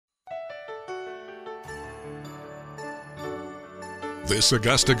This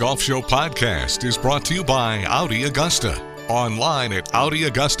Augusta Golf Show podcast is brought to you by Audi Augusta. Online at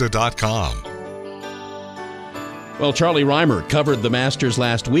AudiAugusta.com. Well, Charlie Rymer covered the Masters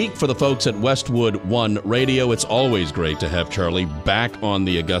last week for the folks at Westwood One Radio. It's always great to have Charlie back on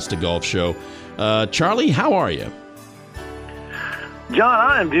the Augusta Golf Show. Charlie, how are you? John,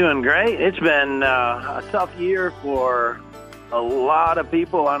 I am doing great. It's been a tough year for a lot of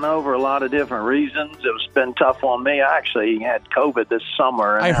people, I know, for a lot of different reasons. It's been tough on me. I actually had COVID this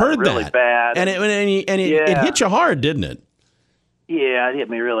summer. And I heard really that. Bad. And it hit you hard, didn't it? Yeah, it hit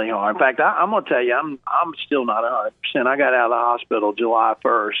me really hard. In fact, I'm going to tell you, I'm still not 100%. I got out of the hospital July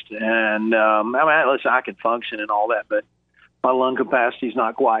 1st. And, listen, I can function and all that, but my lung capacity is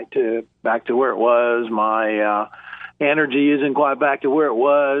not quite back to where it was. My energy isn't quite back to where it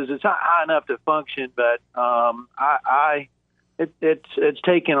was. It's not high enough to function, but it's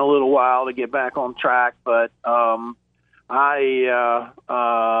taken a little while to get back on track. But I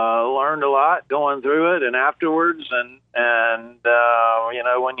learned a lot going through it and afterwards, and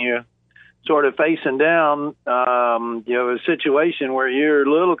when you sort of facing down, a situation where you're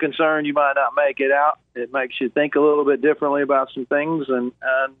a little concerned you might not make it out. It makes you think a little bit differently about some things, and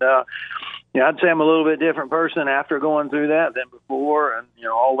I'd say I'm a little bit different person after going through that than before, and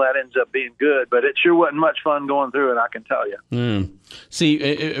all that ends up being good. But it sure wasn't much fun going through it, I can tell you.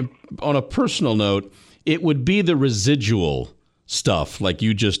 See, on a personal note, it would be the residual stuff like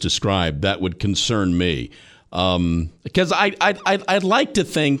you just described that would concern me, because I'd like to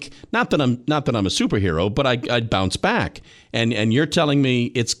think not that I'm a superhero, but I'd bounce back, and you're telling me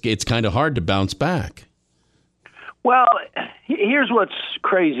it's kind of hard to bounce back. Well, here's what's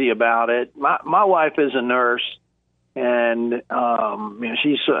crazy about it. My wife is a nurse, and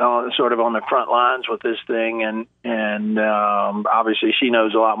she's sort of on the front lines with this thing, and obviously she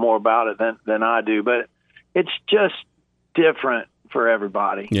knows a lot more about it than I do. But it's just different for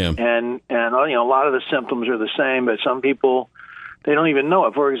everybody. Yeah. And a lot of the symptoms are the same, but some people, they don't even know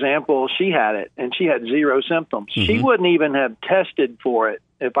it. For example, she had it, and she had zero symptoms. Mm-hmm. She wouldn't even have tested for it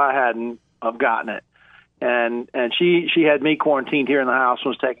if I hadn't have gotten it. And she had me quarantined here in the house,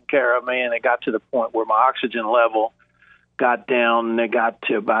 was taking care of me, and it got to the point where my oxygen level got down, and it got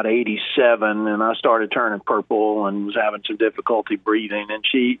to about 87, and I started turning purple and was having some difficulty breathing, and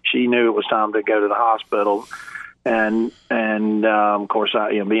she knew it was time to go to the hospital. And of course,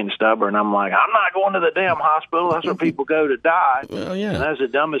 I, being stubborn, I'm like, I'm not going to the damn hospital. That's where people go to die. Well, yeah. And that's the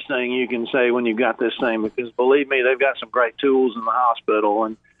dumbest thing you can say when you've got this thing, because believe me, they've got some great tools in the hospital.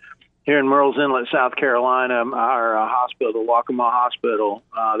 And here in Murrells Inlet, South Carolina, our hospital, Waccamaw Hospital,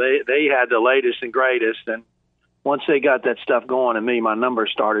 they had the latest and greatest. And once they got that stuff going in me, my numbers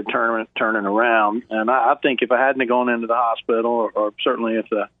started turning around. And I think if I hadn't gone into the hospital, or certainly if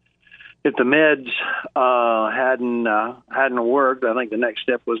the meds hadn't worked, I think the next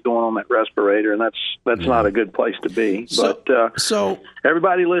step was going on that respirator, and that's not a good place to be. So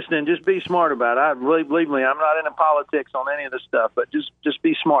everybody listening, just be smart about it. Really, believe me, I'm not into politics on any of this stuff, but just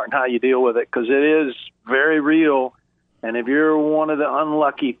be smart in how you deal with it, because it is very real. And if you're one of the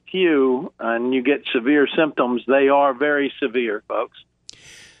unlucky few and you get severe symptoms, they are very severe, folks.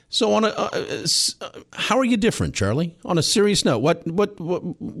 So how are you different, Charlie? On a serious note,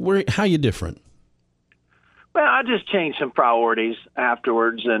 how are you different? Well, I just changed some priorities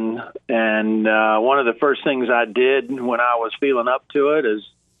afterwards, and one of the first things I did when I was feeling up to it is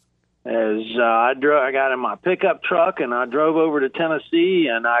I got in my pickup truck and I drove over to Tennessee,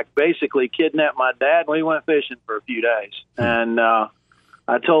 and I basically kidnapped my dad, and we went fishing for a few days. And I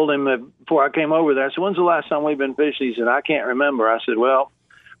told him before I came over there, I said, "When's the last time we've been fishing?" He said, "I can't remember." I said, "Well,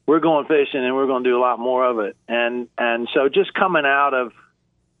 we're going fishing, and we're going to do a lot more of it." And so just coming out of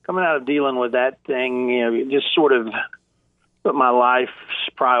dealing with that thing, just sort of put my life's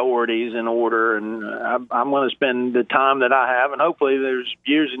priorities in order, and I'm going to spend the time that I have, and hopefully there's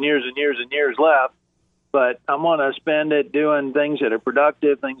years and years and years and years left, but I'm going to spend it doing things that are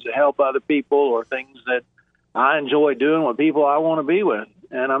productive, things that help other people, or things that I enjoy doing with people I want to be with.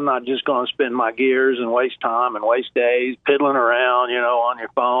 And I'm not just going to spend my gears and waste time and waste days piddling around, on your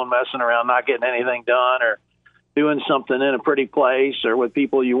phone, messing around, not getting anything done, or doing something in a pretty place or with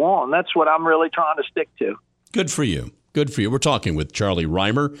people you want. And that's what I'm really trying to stick to. Good for you. Good for you. We're talking with Charlie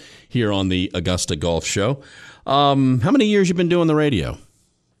Rymer here on the Augusta Golf Show. How many years you been doing the radio?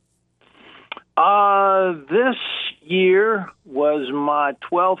 This year was my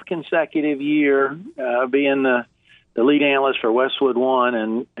 12th consecutive year being the lead analyst for Westwood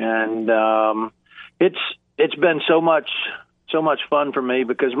One, and it's been so much fun for me,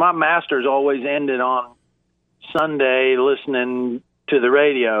 because my Masters always ended on Sunday listening to the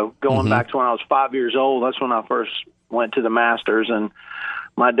radio, going back to when I was 5 years old. That's when I first went to the Masters, and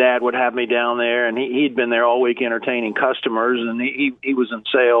my dad would have me down there, and he'd been there all week entertaining customers, and he was in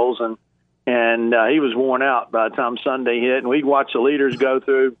sales, and he was worn out by the time Sunday hit, and we'd watch the leaders go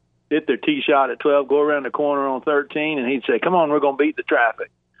through, hit their tee shot at 12, go around the corner on 13, and he'd say, "Come on, we're going to beat the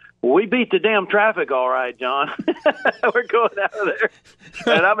traffic." Well, we beat the damn traffic all right, John. We're going out of there.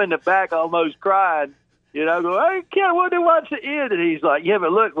 And I'm in the back almost crying, going, "I can't wait to watch the end." And he's like, "Yeah,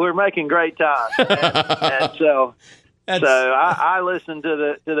 but look, we're making great time." And so I listened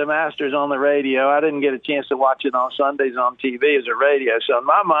to the Masters on the radio. I didn't get a chance to watch it on Sundays on TV as a radio. So in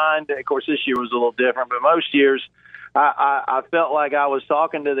my mind, of course, this year was a little different, but most years I felt like I was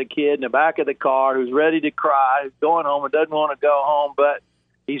talking to the kid in the back of the car who's ready to cry, who's going home and doesn't want to go home, but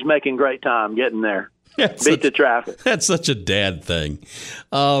he's making great time getting there. Beat the traffic. That's such a dad thing.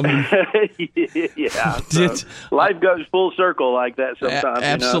 Yeah. So life goes full circle like that sometimes.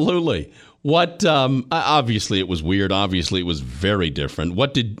 Absolutely. What? Obviously, it was weird. Obviously, it was very different.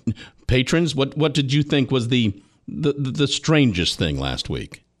 What did you think was the strangest thing last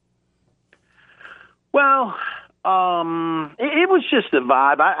week? Well, it was just the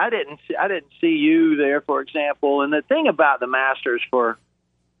vibe. I didn't see you there, for example. And the thing about the Masters for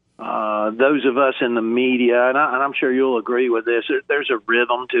those of us in the media, and I'm sure you'll agree with this, there's a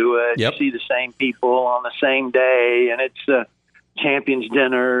rhythm to it. Yep. You see the same people on the same day, and it's the Champions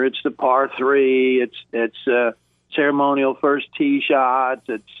Dinner, it's the par 3, it's ceremonial first tee shots,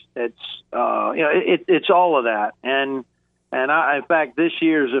 it's all of that. And in fact, this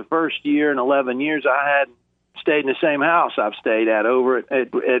year is the first year in 11 years I hadn't stayed in the same house I've stayed at over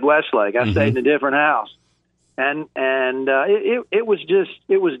at Westlake. I stayed in a different house. And it was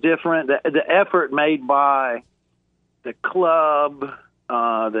different. The effort made by the club,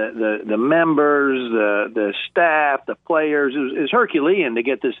 the members, the staff, the players, it was Herculean to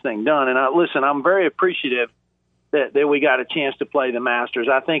get this thing done. And I'm very appreciative that we got a chance to play the Masters.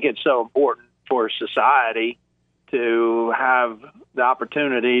 I think it's so important for society to have the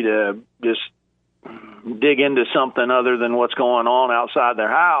opportunity to just dig into something other than what's going on outside their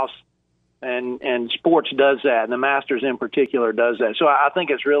house. And sports does that, and the Masters in particular does that. So I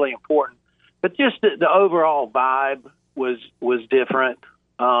think it's really important. But just the overall vibe was different.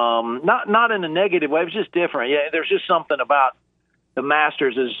 Not in a negative way. It was just different. Yeah, there's just something about the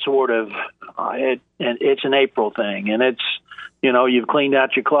Masters is sort of it's an April thing, and it's you've cleaned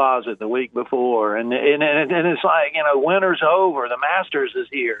out your closet the week before, and it's like winter's over, the Masters is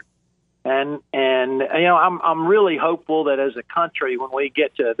here. And I'm really hopeful that as a country, when we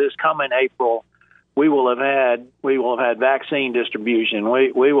get to this coming April, we will have had vaccine distribution.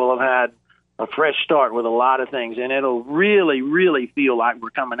 We will have had a fresh start with a lot of things, and it'll really, really feel like we're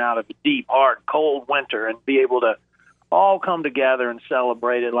coming out of a deep, hard, cold winter and be able to all come together and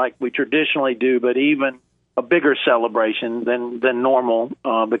celebrate it like we traditionally do, but even a bigger celebration than normal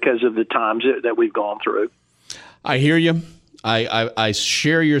because of the times that we've gone through. I hear you. I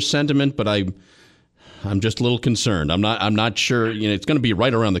share your sentiment, but I'm just a little concerned. I'm not sure. It's going to be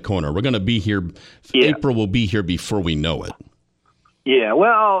right around the corner. We're going to be here. Yeah. April will be here before we know it. Yeah.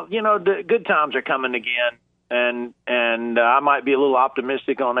 Well, the good times are coming again, and I might be a little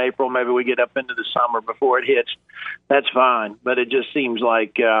optimistic on April. Maybe we get up into the summer before it hits. That's fine. But it just seems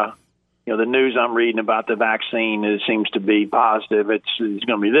like the news I'm reading about the vaccine seems to be positive. It's going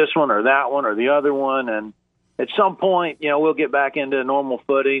to be this one or that one or the other one, and at some point, we'll get back into normal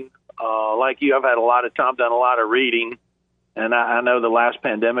footing. Like you, I've had a lot of time, done a lot of reading, and I know the last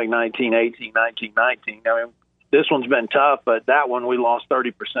pandemic, 1918, 1919, I mean, this one's been tough, but that one we lost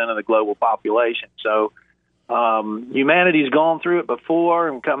 30% of the global population. So humanity's gone through it before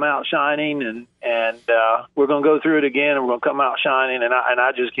and come out shining, and we're going to go through it again, and we're going to come out shining, and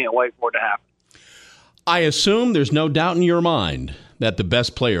I just can't wait for it to happen. I assume there's no doubt in your mind that the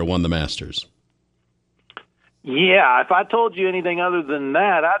best player won the Masters. Yeah, if I told you anything other than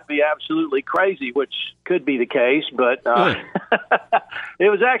that, I'd be absolutely crazy, which could be the case. But it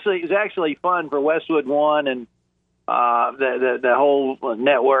was actually fun for Westwood One and the whole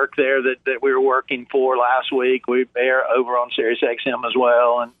network there that we were working for last week. We air over on SiriusXM as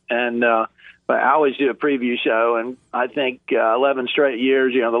well, and but I always do a preview show, and I think 11 straight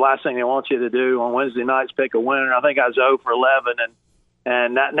years. The last thing they want you to do on Wednesday nights pick a winner. I think I was 0 for 11,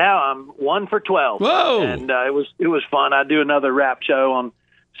 and now I'm 1 for 12. Whoa! And it was fun. I do another rap show on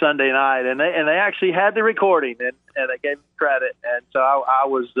Sunday night, and they actually had the recording, and they gave me credit. And so I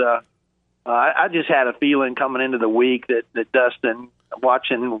was I just had a feeling coming into the week that Dustin,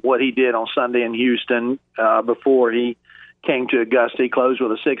 watching what he did on Sunday in Houston before he came to Augusta, he closed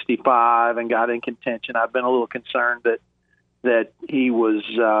with a 65 and got in contention. I've been a little concerned that that he was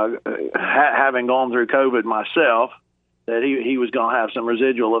having gone through COVID myself, that he was going to have some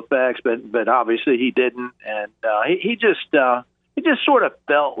residual effects, but obviously he didn't, and he just sort of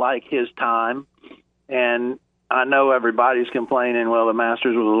felt like his time. And I know everybody's complaining, well, the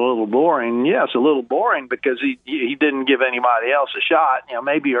Masters was a little boring. Yes, a little boring because he didn't give anybody else a shot.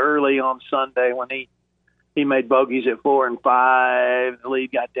 Maybe early on Sunday when he made bogeys at 4 and 5, the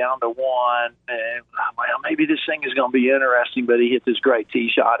lead got down to 1, and well, maybe this thing is going to be interesting. But he hit this great tee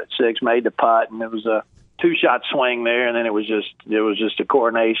shot at 6, made the putt, and it was a 2-shot swing there, and then it was just a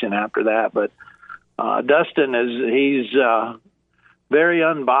coronation after that. But Dustin he's very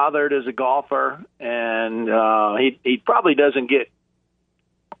unbothered as a golfer, and he probably doesn't get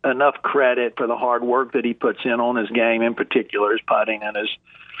enough credit for the hard work that he puts in on his game, in particular his putting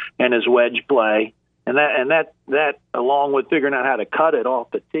and his wedge play. And that along with figuring out how to cut it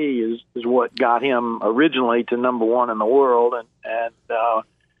off the tee is what got him originally to number 1 in the world, and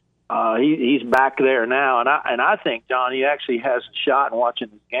he's back there now. And I think, John, he actually has a shot in watching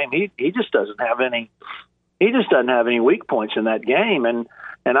this game. He just doesn't have any. He just doesn't have any weak points in that game, and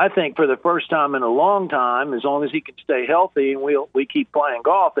I think for the first time in a long time, as long as he can stay healthy and we keep playing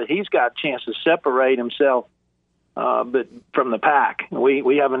golf, that he's got a chance to separate himself, but from the pack.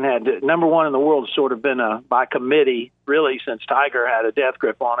 We haven't had number 1 in the world has sort of been by committee really since Tiger had a death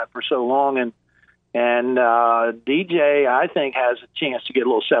grip on it for so long, and DJ, I think, has a chance to get a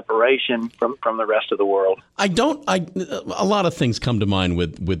little separation from the rest of the world. A lot of things come to mind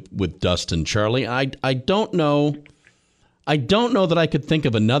with Dustin, Charlie. I don't know that I could think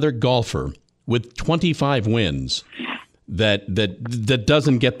of another golfer with 25 wins that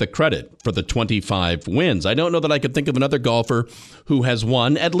doesn't get the credit for the 25 wins. I don't know that I could think of another golfer who has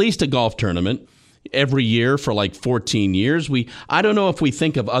won at least a golf tournament every year for like 14 years. I don't know if we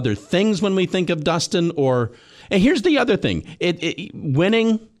think of other things when we think of Dustin, and here's the other thing.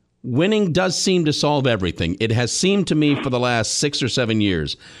 Winning does seem to solve everything. It has seemed to me for the last 6 or 7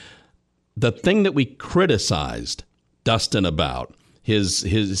 years. The thing that we criticized Dustin about,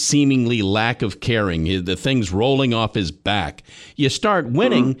 his seemingly lack of caring, the things rolling off his back, you start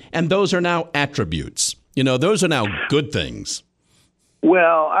winning, and those are now attributes. Those are now good things.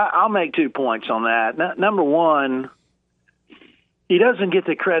 Well, I'll make 2 points on that. Number one, he doesn't get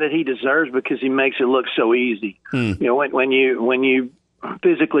the credit he deserves because he makes it look so easy. When you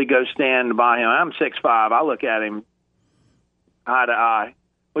physically go stand by him, I'm 6'5". I look at him eye to eye.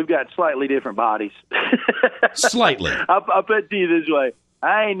 We've got slightly different bodies. Slightly. I'll put it to you this way: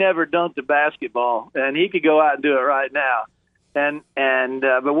 I ain't never dunked a basketball, and he could go out and do it right now.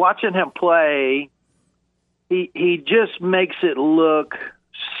 But watching him play, he just makes it look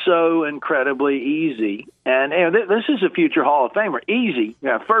so incredibly easy. And this is a future Hall of Famer. Easy.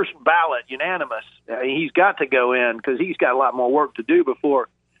 First ballot, unanimous. He's got to go in because he's got a lot more work to do before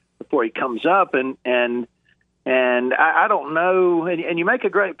he comes up. And I don't know. And you make a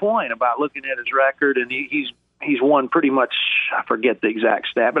great point about looking at his record, and he's won pretty much, I forget the exact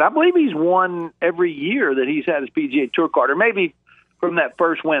stat, but I believe he's won every year that he's had his PGA Tour card, or maybe from that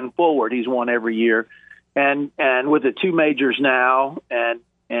first win forward, he's won every year. And with the 2 majors now, and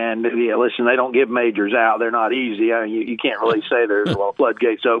yeah, listen, they don't give majors out. They're not easy. You can't really say there's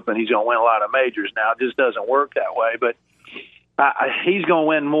floodgates open. He's going to win a lot of majors now. It just doesn't work that way. But he's going to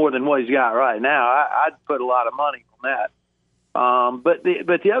win more than what he's got right now. I'd put a lot of money on that. But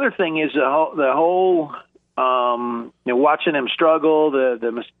the other thing is the whole watching him struggle,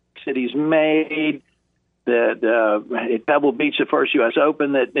 the mistakes he's made. At Pebble Beach, the first U.S.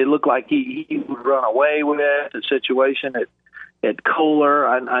 Open, that it looked like he would run away with it. The situation at Kohler,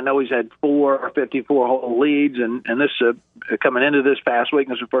 I know he's had 4 54-hole leads, and this coming into this past week,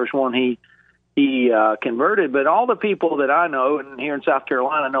 this is the first one he converted. But all the people that I know, and here in South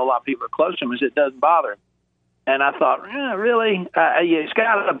Carolina, I know a lot of people are close to him, is it doesn't bother him. And I thought, really? It's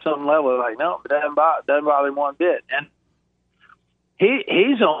got on some level. Like, no, it doesn't bother him one bit. And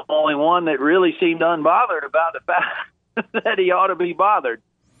he's the only one that really seemed unbothered about the fact that he ought to be bothered,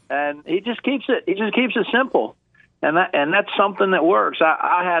 and he just keeps it simple, and that's something that works.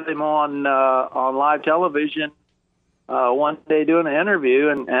 I had him on live television one day doing an interview,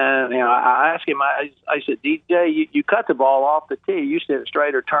 and I asked him. I said, DJ, you cut the ball off the tee. You used to hit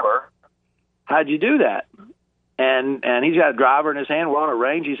straight or turn. How'd you do that? And he's got a driver in his hand. We're on a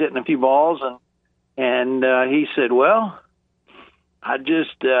range. He's hitting a few balls, and he said, well, I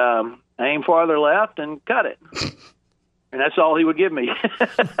just aim farther left and cut it. And that's all he would give me.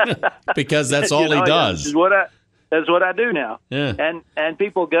 Because that's all he does. That's what I do now. Yeah. And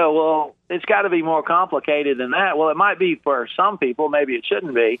people go, well, it's got to be more complicated than that. Well, it might be for some people. Maybe it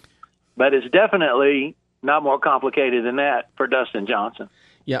shouldn't be. But it's definitely not more complicated than that for Dustin Johnson.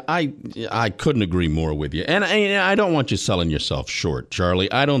 Yeah, I couldn't agree more with you. And I don't want you selling yourself short,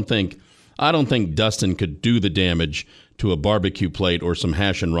 Charlie. I don't think Dustin could do the damage to a barbecue plate or some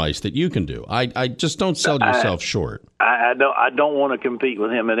hash and rice that you can do. I just don't sell yourself short. I don't want to compete with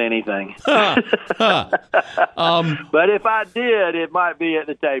him at anything. But if I did, it might be at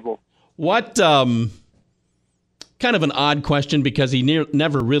the table. What kind of an odd question because he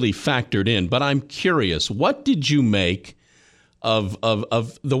never really factored in, but I'm curious. What did you make of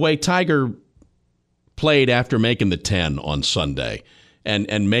the way Tiger played after making the 10 on Sunday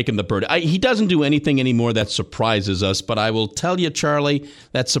and making the birdie? He doesn't do anything anymore that surprises us, but I will tell you, Charlie,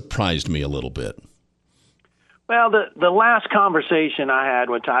 that surprised me a little bit. Well, the last conversation I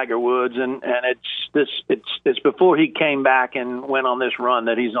had with Tiger Woods, and it's before he came back and went on this run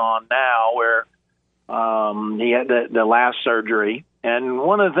that he's on now, where he had the last surgery. And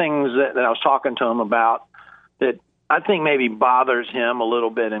one of the things that I was talking to him about that I think maybe bothers him a little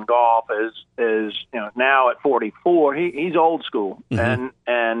bit in golf is now at 44, he's old school. Mm-hmm.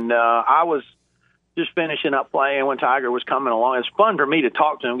 And I was just finishing up playing when Tiger was coming along. It's fun for me to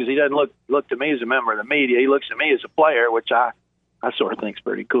talk to him because he doesn't look to me as a member of the media. He looks at me as a player, which I sort of think is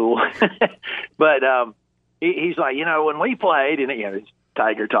pretty cool. But he's like, when we played, and it's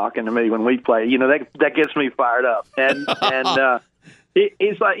Tiger talking to me when we played, that gets me fired up. And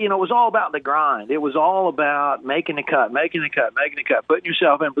it's like, it was all about the grind. It was all about making the cut, putting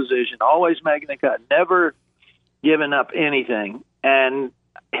yourself in position, always making the cut, never giving up anything. And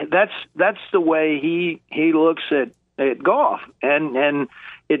that's the way he looks at golf. And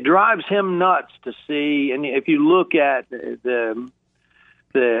it drives him nuts to see. And if you look at the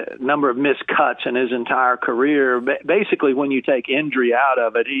number of missed cuts in his entire career, basically when you take injury out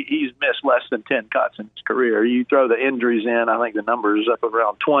of it, he's missed less than 10 cuts in his career. You throw the injuries in, I think the number is up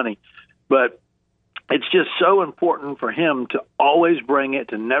around 20. But it's just so important for him to always bring it,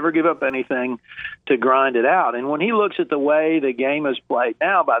 to never give up anything, to grind it out. And when he looks at the way the game is played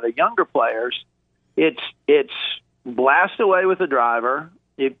now by the younger players, it's blast away with the driver.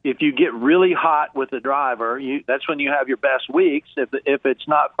 If you get really hot with the driver, that's when you have your best weeks. If it's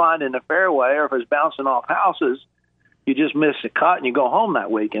not finding the fairway or if it's bouncing off houses, you just miss a cut and you go home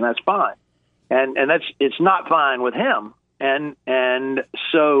that week, and that's fine. And it's not fine with him. And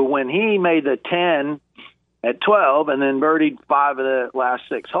so when he made the 10 at 12 and then birdied 5 of the last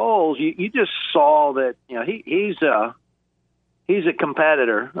 6 holes, you just saw that he's a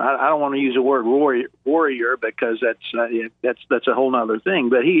competitor. I don't want to use the word warrior because that's a whole nother thing.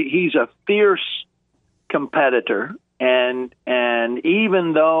 But he's a fierce competitor, and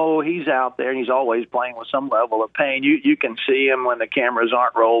even though he's out there and he's always playing with some level of pain, you can see him when the cameras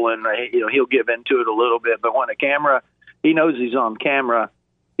aren't rolling. He'll give into it a little bit, but when the camera, he knows he's on camera.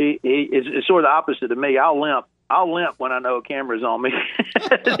 It's sort of the opposite of me. I'll limp when I know a camera's on me.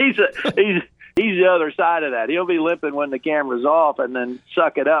 He's the other side of that. He'll be limping when the camera's off and then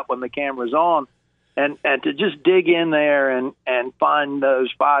suck it up when the camera's on. And to just dig in there and find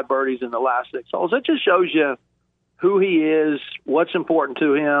those 5 birdies in the last 6 holes, that just shows you who he is, what's important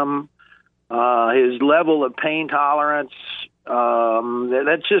to him, his level of pain tolerance.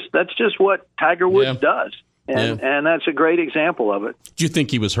 That's just what Tiger Woods does. And that's a great example of it. Do you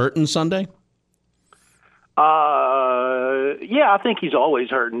think he was hurting Sunday? Yeah, I think he's always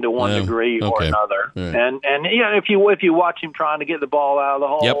hurting to one degree or another. Right. And if you watch him trying to get the ball out of the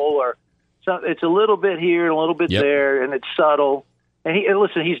hole, or it's a little bit here and a little bit there, and it's subtle. And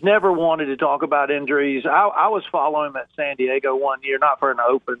he's never wanted to talk about injuries. I was following him at San Diego one year, not for an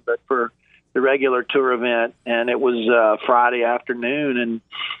Open, but for the regular tour event, and it was Friday afternoon,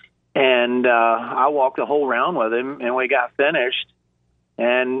 and I walked the whole round with him, and we got finished.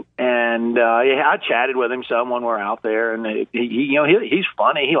 And I chatted with him some when we're out there, and he's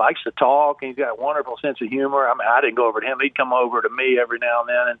funny. He likes to talk. He's got a wonderful sense of humor. I mean, I didn't go over to him; he'd come over to me every now and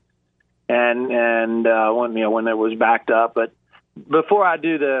then, and when it was backed up. But before I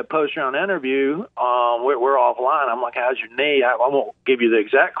do the post-round interview, we're offline. I'm like, "How's your knee?" I won't give you the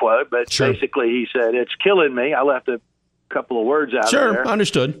exact quote, but basically he said, "It's killing me." I left a couple of words out there. Sure,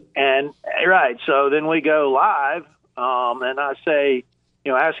 understood. And right, so then we go live, and I say,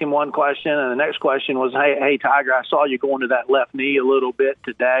 ask him one question, and the next question was, hey, Tiger, I saw you going to that left knee a little bit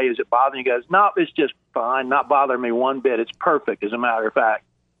today. Is it bothering you? He goes, no, it's just fine. Not bothering me one bit. It's perfect, as a matter of fact.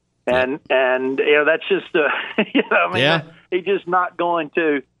 And that's just, he's just not going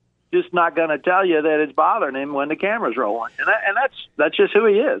to tell you that it's bothering him when the camera's rolling. And that's just who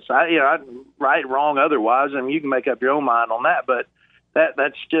he is. Right, wrong, otherwise, and you can make up your own mind on that. But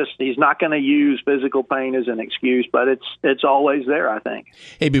that's just, he's not going to use physical pain as an excuse, but it's always there, I think.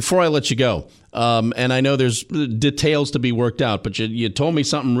 Hey, before I let you go, and I know there's details to be worked out, but you told me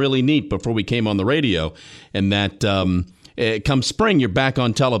something really neat before we came on the radio, and that come spring, you're back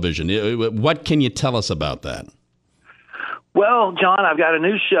on television. What can you tell us about that? Well, John, I've got a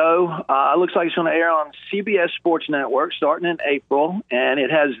new show. It looks like it's going to air on CBS Sports Network starting in April, and it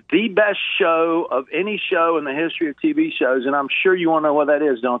has the best show of any show in the history of TV shows, and I'm sure you want to know what that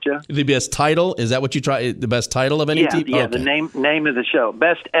is, don't you? The best title? Is that what you try? The best title of any TV? Yeah, okay. The name of the show.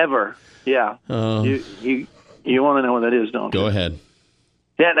 Best ever. Yeah. You want to know what that is, don't you? Go ahead.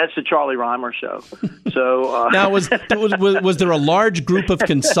 Yeah, that's the Charlie Rymer show. So now, was there a large group of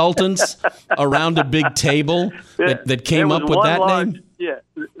consultants around a big table that came up with that name? Yeah,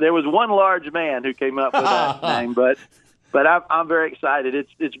 there was one large man who came up with that name, but I'm very excited.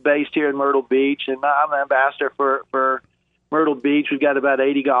 It's based here in Myrtle Beach, and I'm an ambassador for Myrtle Beach. We've got about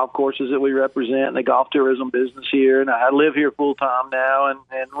 80 golf courses that we represent in the golf tourism business here, and I live here full time now,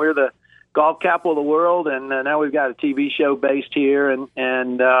 and we're the golf capital of the world, and now we've got a TV show based here, and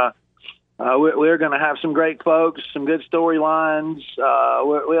we're going to have some great folks, some good storylines.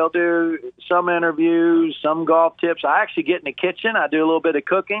 We'll do some interviews, some golf tips. I actually get in the kitchen. I do a little bit of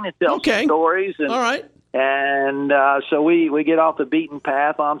cooking and tell some stories. And, all right. And so we get off the beaten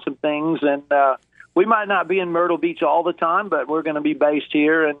path on some things, and we might not be in Myrtle Beach all the time, but we're going to be based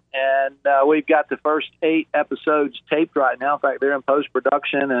here, and we've got the first 8 episodes taped right now. In fact, they're in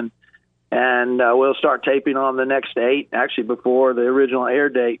post-production, and we'll start taping on the next 8, actually before the original air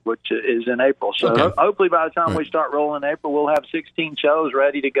date, which is in April. So hopefully by the time we start rolling in April, we'll have 16 shows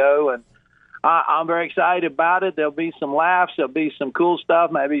ready to go. And I'm very excited about it. There'll be some laughs. There'll be some cool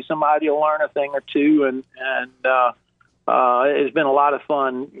stuff. Maybe somebody will learn a thing or two. And it's been a lot of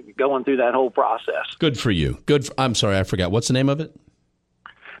fun going through that whole process. Good for you. I'm sorry, I forgot. What's the name of it?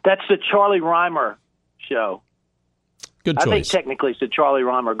 That's the Charlie Rymer show. Good choice. I think technically it's the Charlie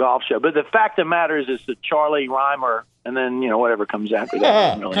Rymer golf show, but the fact of the matter is it's the Charlie Rymer, and then whatever comes after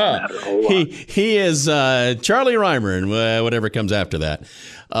that doesn't really matter a whole lot. He is Charlie Rymer, and whatever comes after that.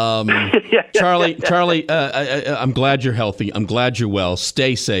 Charlie, I'm glad you're healthy. I'm glad you're well.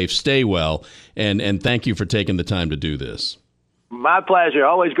 Stay safe, stay well, and thank you for taking the time to do this. My pleasure.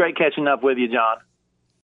 Always great catching up with you, John.